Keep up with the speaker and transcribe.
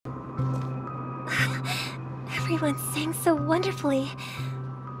Everyone sang so wonderfully.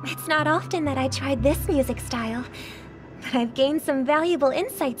 It's not often that I tried this music style, but I've gained some valuable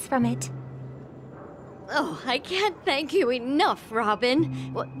insights from it. Oh, I can't thank you enough,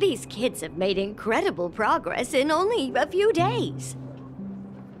 Robin. Well, these kids have made incredible progress in only a few days.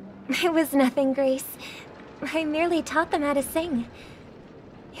 It was nothing, Grace. I merely taught them how to sing.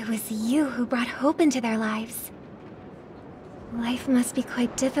 It was you who brought hope into their lives. Life must be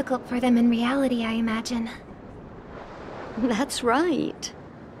quite difficult for them in reality, I imagine. That's right.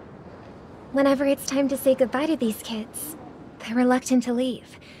 Whenever it's time to say goodbye to these kids, they're reluctant to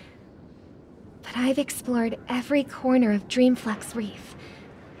leave. But I've explored every corner of Dreamflux Reef,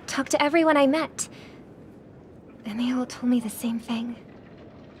 talked to everyone I met, and they all told me the same thing.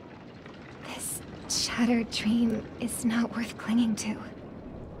 This shattered dream is not worth clinging to.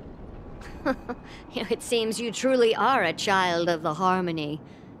 It seems you truly are a child of the Harmony.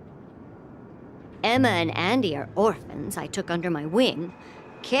 Emma and Andy are orphans I took under my wing.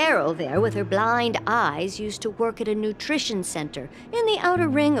 Carol there, with her blind eyes, used to work at a nutrition center in the outer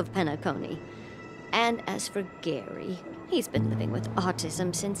ring of Penacony. And as for Gary, he's been living with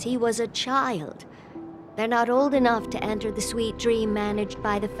autism since he was a child. They're not old enough to enter the sweet dream managed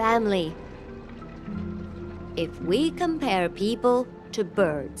by the family. If we compare people to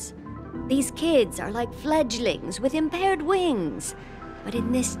birds, these kids are like fledglings with impaired wings. But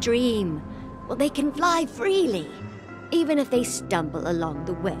in this dream, well, they can fly freely. Even if they stumble along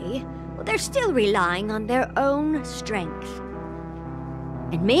the way, well, they're still relying on their own strength.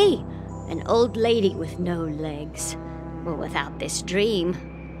 And me, an old lady with no legs. Well, without this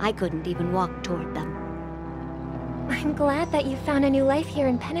dream, I couldn't even walk toward them. I'm glad that you found a new life here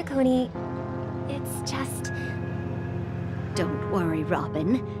in Penacony. It's just... Don't worry,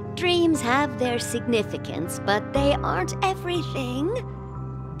 Robin. Dreams have their significance, but they aren't everything.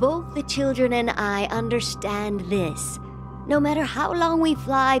 Both the children and I understand this. No matter how long we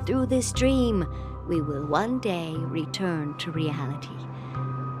fly through this dream, we will one day return to reality.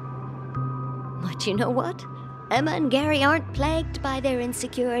 But you know what? Emma and Gary aren't plagued by their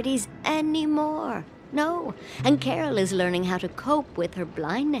insecurities anymore. No, and Carol is learning how to cope with her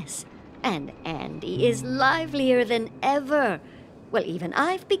blindness. And Andy is livelier than ever. Well, even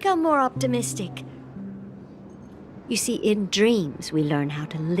I've become more optimistic. You see, in dreams, we learn how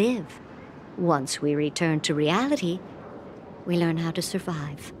to live. Once we return to reality, we learn how to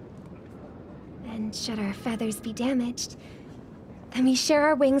survive. And should our feathers be damaged, then we share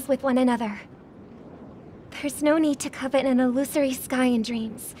our wings with one another. There's no need to covet an illusory sky in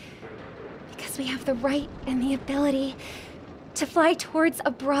dreams, because we have the right and the ability to fly towards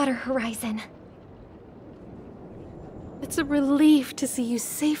a broader horizon. It's a relief to see you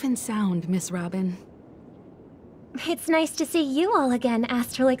safe and sound, Miss Robin. It's nice to see you all again,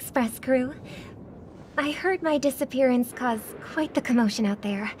 Astral Express crew. I heard my disappearance caused quite the commotion out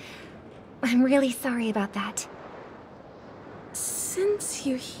there. I'm really sorry about that. Since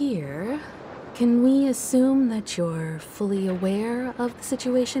you're here, can we assume that you're fully aware of the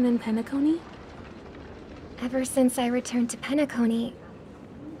situation in Penacony? Ever since I returned to Penacony,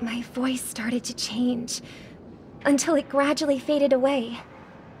 my voice started to change, until it gradually faded away.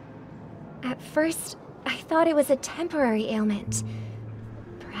 At first, I thought it was a temporary ailment,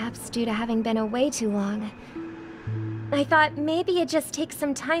 perhaps due to having been away too long. I thought maybe it just takes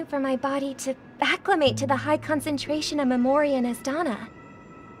some time for my body to acclimate to the high concentration of Memoria and Asdana.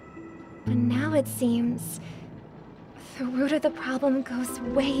 But now it seems the root of the problem goes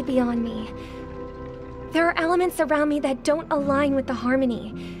way beyond me. There are elements around me that don't align with the harmony.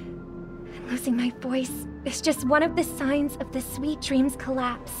 And losing my voice is just one of the signs of the Sweet Dreams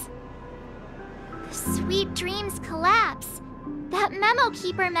collapse. The Sweet Dreams collapse? That memo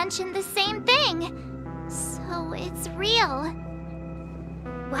keeper mentioned the same thing. So it's real.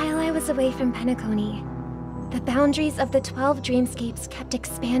 While I was away from Penacony, the boundaries of the 12 dreamscapes kept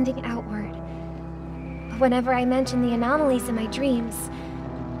expanding outward. But whenever I mentioned the anomalies in my dreams,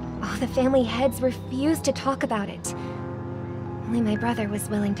 all the family heads refused to talk about it. Only my brother was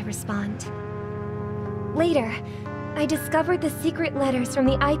willing to respond. Later, I discovered the secret letters from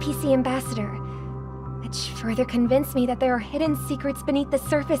the IPC ambassador, which further convinced me that there are hidden secrets beneath the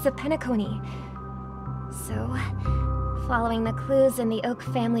surface of Penacony. So, following the clues in the Oak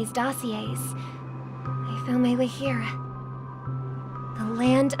family's dossiers, I found my way here. The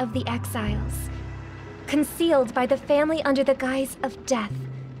land of the exiles, concealed by the family under the guise of death.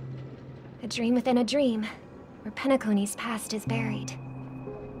 A dream within a dream, where Penacony's past is buried.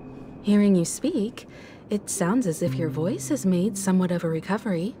 Hearing you speak, it sounds as if your voice has made somewhat of a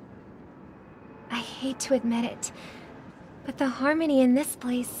recovery. I hate to admit it, But the harmony in this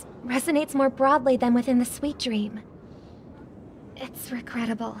place resonates more broadly than within the Sweet Dream. It's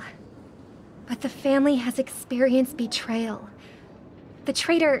regrettable, but the family has experienced betrayal. The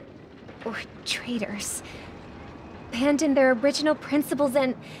traitor, or traitors, abandoned their original principles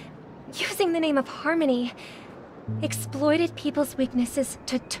and, using the name of harmony, exploited people's weaknesses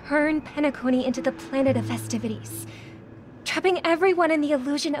to turn Penacony into the planet of festivities, trapping everyone in the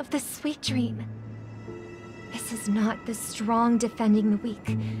illusion of the Sweet Dream. This is not the strong defending the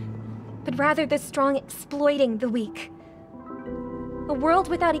weak, but rather the strong exploiting the weak. A world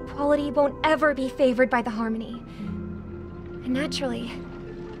without equality won't ever be favored by the harmony. And naturally,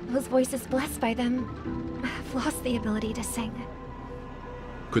 those voices blessed by them have lost the ability to sing.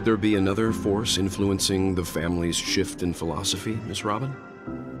 Could there be another force influencing the family's shift in philosophy, Miss Robin?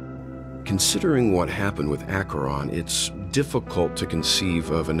 Considering what happened with Acheron, it's difficult to conceive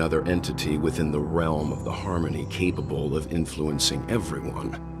of another entity within the realm of the harmony capable of influencing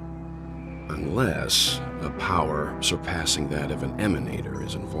everyone. Unless a power surpassing that of an emanator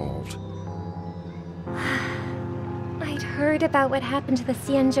is involved. I'd heard about what happened to the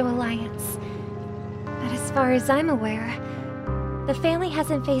Xianzhou Alliance, but as far as I'm aware, the family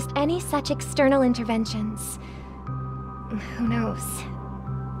hasn't faced any such external interventions. Who knows?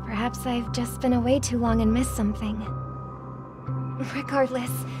 Perhaps I've just been away too long and missed something.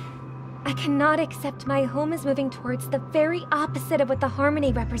 Regardless, I cannot accept my home is moving towards the very opposite of what the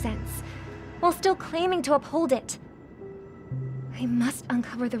harmony represents, while still claiming to uphold it. I must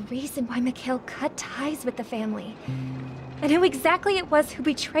uncover the reason why Mikhail cut ties with the family, and who exactly it was who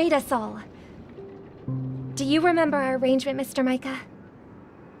betrayed us all. Do you remember our arrangement, Mr. Micah?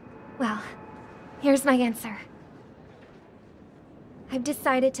 Well, here's my answer. I've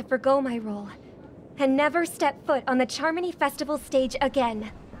decided to forgo my role, and never step foot on the Charmony Festival stage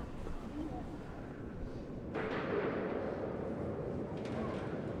again.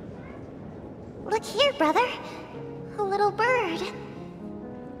 Look here, brother. A little bird.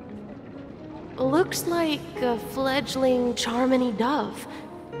 Looks like a fledgling Charmony dove.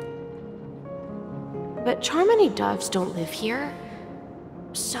 But Charmony doves don't live here.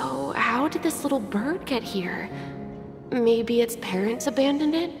 So how did this little bird get here? Maybe its parents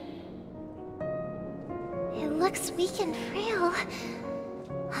abandoned it? It looks weak and frail.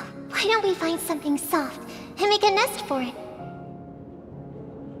 Why don't we find something soft and make a nest for it?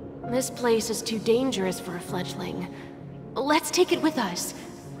 This place is too dangerous for a fledgling. Let's take it with us.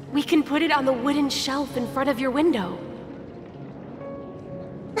 We can put it on the wooden shelf in front of your window.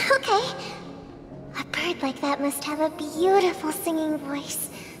 Okay. A bird like that must have a beautiful singing voice.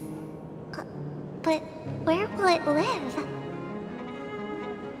 But where will it live?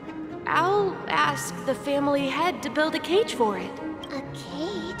 I'll ask the family head to build a cage for it. A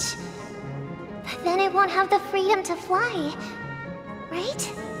cage? But then it won't have the freedom to fly,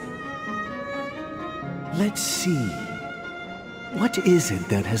 right? Let's see. What is it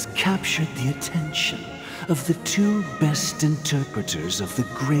that has captured the attention of the two best interpreters of the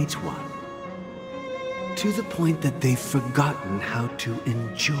Great One? To the point that they've forgotten how to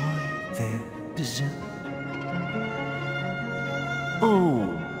enjoy their dessert.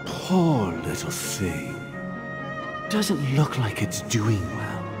 Oh, poor little thing. Doesn't look like it's doing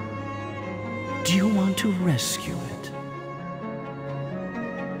well. Do you want to rescue it?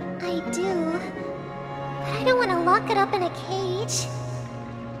 I do. But I don't want to lock it up in a cage.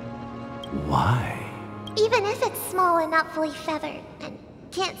 Why? Even if it's small and not fully feathered, and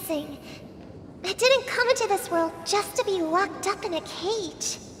can't sing, it didn't come into this world just to be locked up in a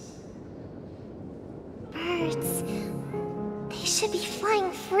cage. Birds, they should be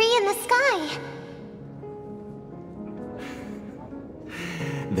flying free in the sky.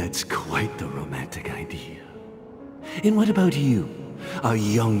 That's quite the romantic idea. And what about you, a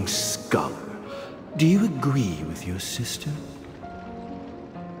young scholar? Do you agree with your sister?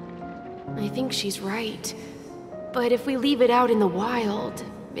 I think she's right. But if we leave it out in the wild,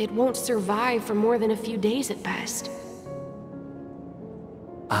 it won't survive for more than a few days at best.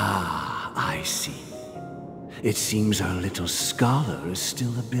 Ah, I see. It seems our little scholar is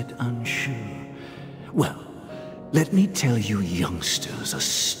still a bit unsure. Well, let me tell you youngsters a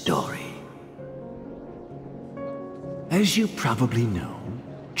story. As you probably know,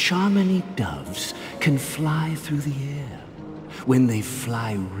 Charmony doves can fly through the air. When they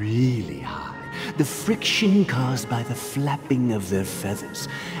fly really high, the friction caused by the flapping of their feathers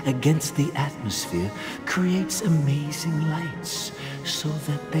against the atmosphere creates amazing lights, so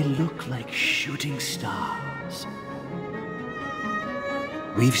that they look like shooting stars.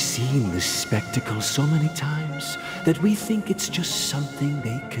 We've seen this spectacle so many times that we think it's just something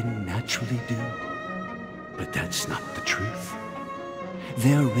they can naturally do. But that's not the truth.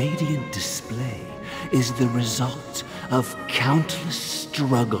 Their radiant display is the result of countless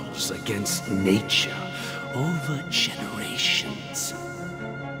struggles against nature over generations.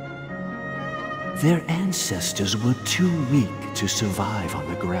 Their ancestors were too weak to survive on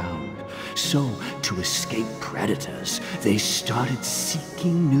the ground, so to escape predators, they started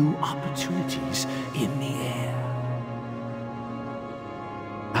seeking new opportunities in the air.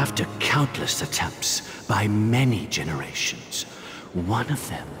 After countless attempts by many generations, one of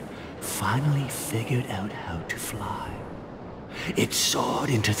them finally figured out how to fly. It soared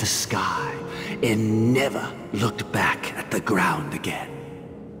into the sky and never looked back at the ground again.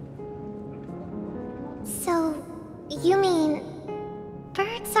 So, you mean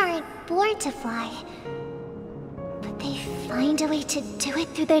birds aren't born to fly, but they find a way to do it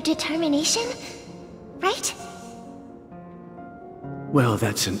through their determination, right? Well,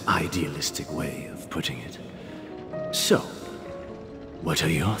 that's an idealistic way of putting it. So, what are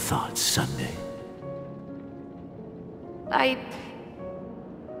your thoughts, Sunday? I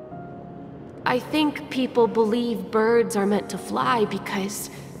think people believe birds are meant to fly because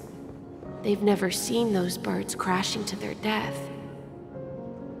they've never seen those birds crashing to their death.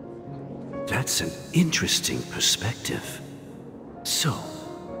 That's an interesting perspective. So,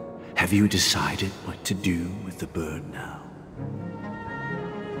 have you decided what to do with the bird now?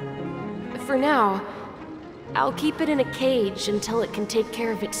 For now, I'll keep it in a cage until it can take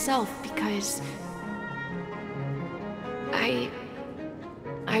care of itself because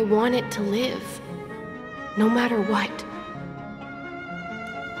I want it to live, no matter what.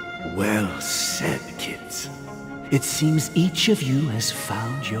 Well said, kids. It seems each of you has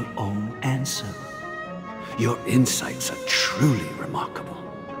found your own answer. Your insights are truly remarkable.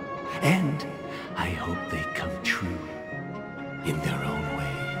 And I hope they come true in their own way.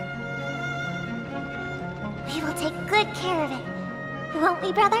 We will take good care of it, won't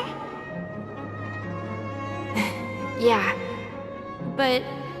we, brother? Yeah, but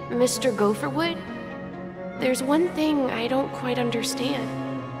Mr. Gopherwood, there's one thing I don't quite understand.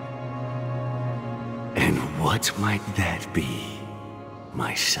 And what might that be,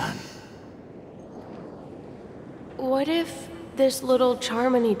 my son? What if this little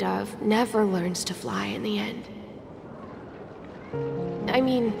Charmony dove never learns to fly in the end? I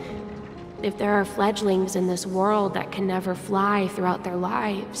mean, if there are fledglings in this world that can never fly throughout their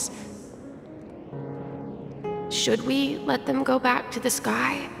lives, should we let them go back to the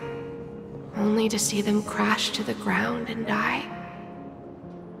sky, only to see them crash to the ground and die?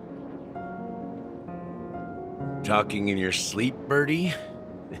 Talking in your sleep, Birdie?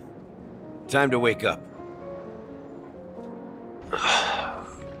 Time to wake up.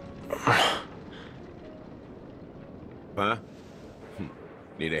 Huh?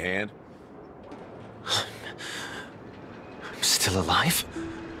 Need a hand? I'm still alive?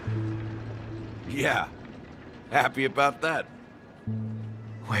 Yeah. Happy about that.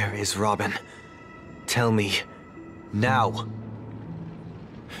 Where is Robin? Tell me. Now.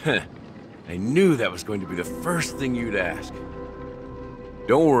 I knew that was going to be the first thing you'd ask.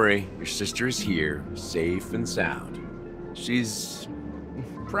 Don't worry, your sister is here, safe and sound. She's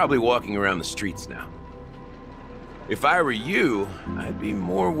probably walking around the streets now. If I were you, I'd be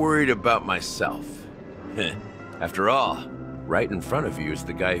more worried about myself. After all, right in front of you is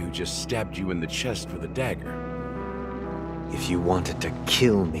the guy who just stabbed you in the chest with a dagger. If you wanted to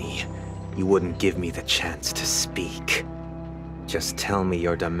kill me, you wouldn't give me the chance to speak. Just tell me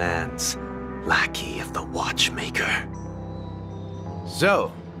your demands, lackey of the Watchmaker.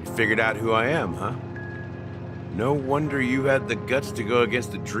 So, you figured out who I am, huh? No wonder you had the guts to go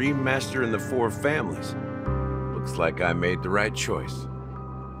against the Dream Master and the Four Families. Looks like I made the right choice.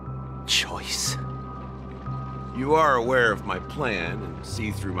 Choice? You are aware of my plan and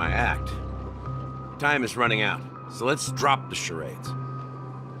see through my act. Time is running out, so let's drop the charades.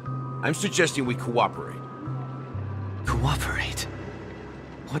 I'm suggesting we cooperate. Cooperate?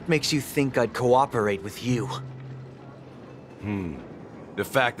 What makes you think I'd cooperate with you? The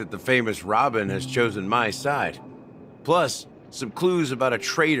fact that the famous Robin has chosen my side. Plus, some clues about a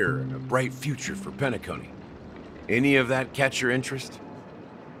traitor and a bright future for Penacony. Any of that catch your interest?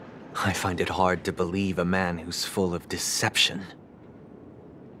 I find it hard to believe a man who's full of deception.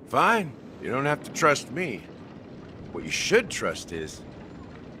 Fine. You don't have to trust me. What you should trust is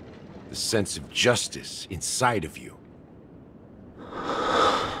the sense of justice inside of you.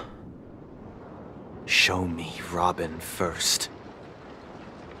 Show me Robin first.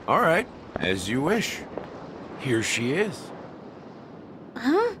 All right, as you wish. Here she is.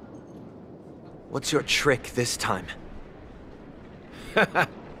 Huh? What's your trick this time?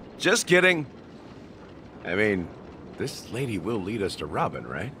 Just kidding. I mean, this lady will lead us to Robin,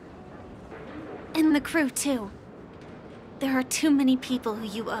 right? And the crew, too. There are too many people who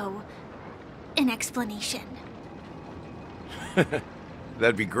you owe an explanation.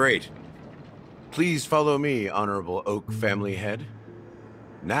 That'd be great. Please follow me, Honorable Oak Family Head.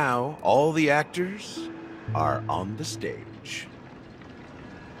 Now, all the actors are on the stage.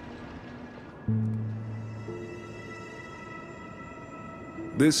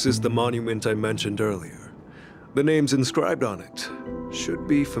 This is the monument I mentioned earlier. The names inscribed on it should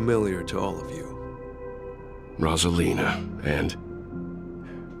be familiar to all of you. Rosalina and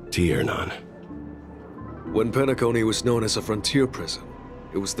Tiernan. When Penacony was known as a frontier prison,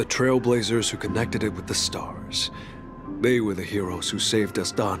 it was the Trailblazers who connected it with the stars. They were the heroes who saved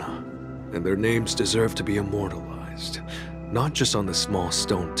Astana, and their names deserve to be immortalized, not just on this small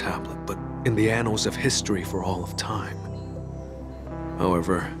stone tablet, but in the annals of history for all of time.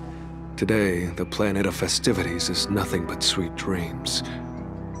 However, today, the planet of festivities is nothing but sweet dreams.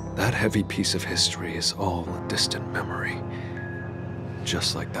 That heavy piece of history is all a distant memory.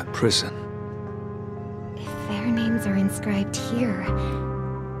 Just like that prison. If their names are inscribed here,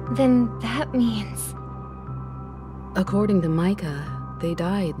 then that means... According to Micah, they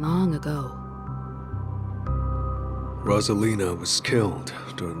died long ago. Rosalina was killed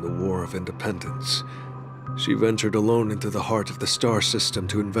during the War of Independence. She ventured alone into the heart of the star system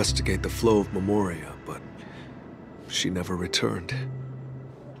to investigate the flow of Memoria, but she never returned.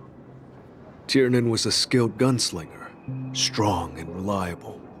 Tiernan was a skilled gunslinger, strong and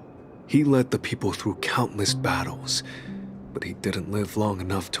reliable. He led the people through countless battles, but he didn't live long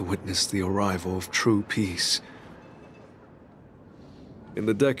enough to witness the arrival of true peace. In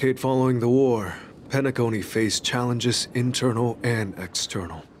the decade following the war, Penacony faced challenges internal and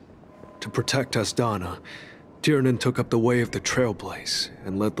external. To protect Astana, Tiernan took up the way of the Trailblaze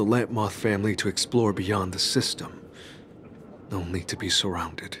and led the Lampmoth family to explore beyond the system, only to be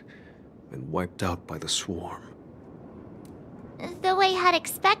surrounded and wiped out by the Swarm. Though I had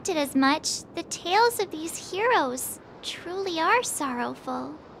expected as much, the tales of these heroes truly are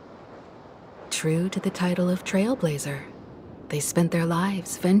sorrowful. True to the title of Trailblazer, they spent their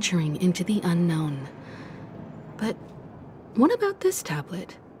lives venturing into the unknown. But what about this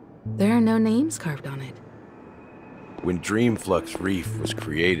tablet? There are no names carved on it. When Dreamflux Reef was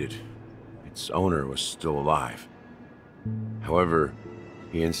created, its owner was still alive. However,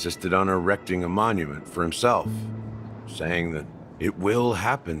 he insisted on erecting a monument for himself, saying that it will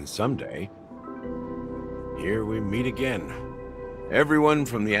happen someday. Here we meet again. Everyone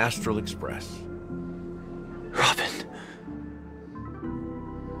from the Astral Express.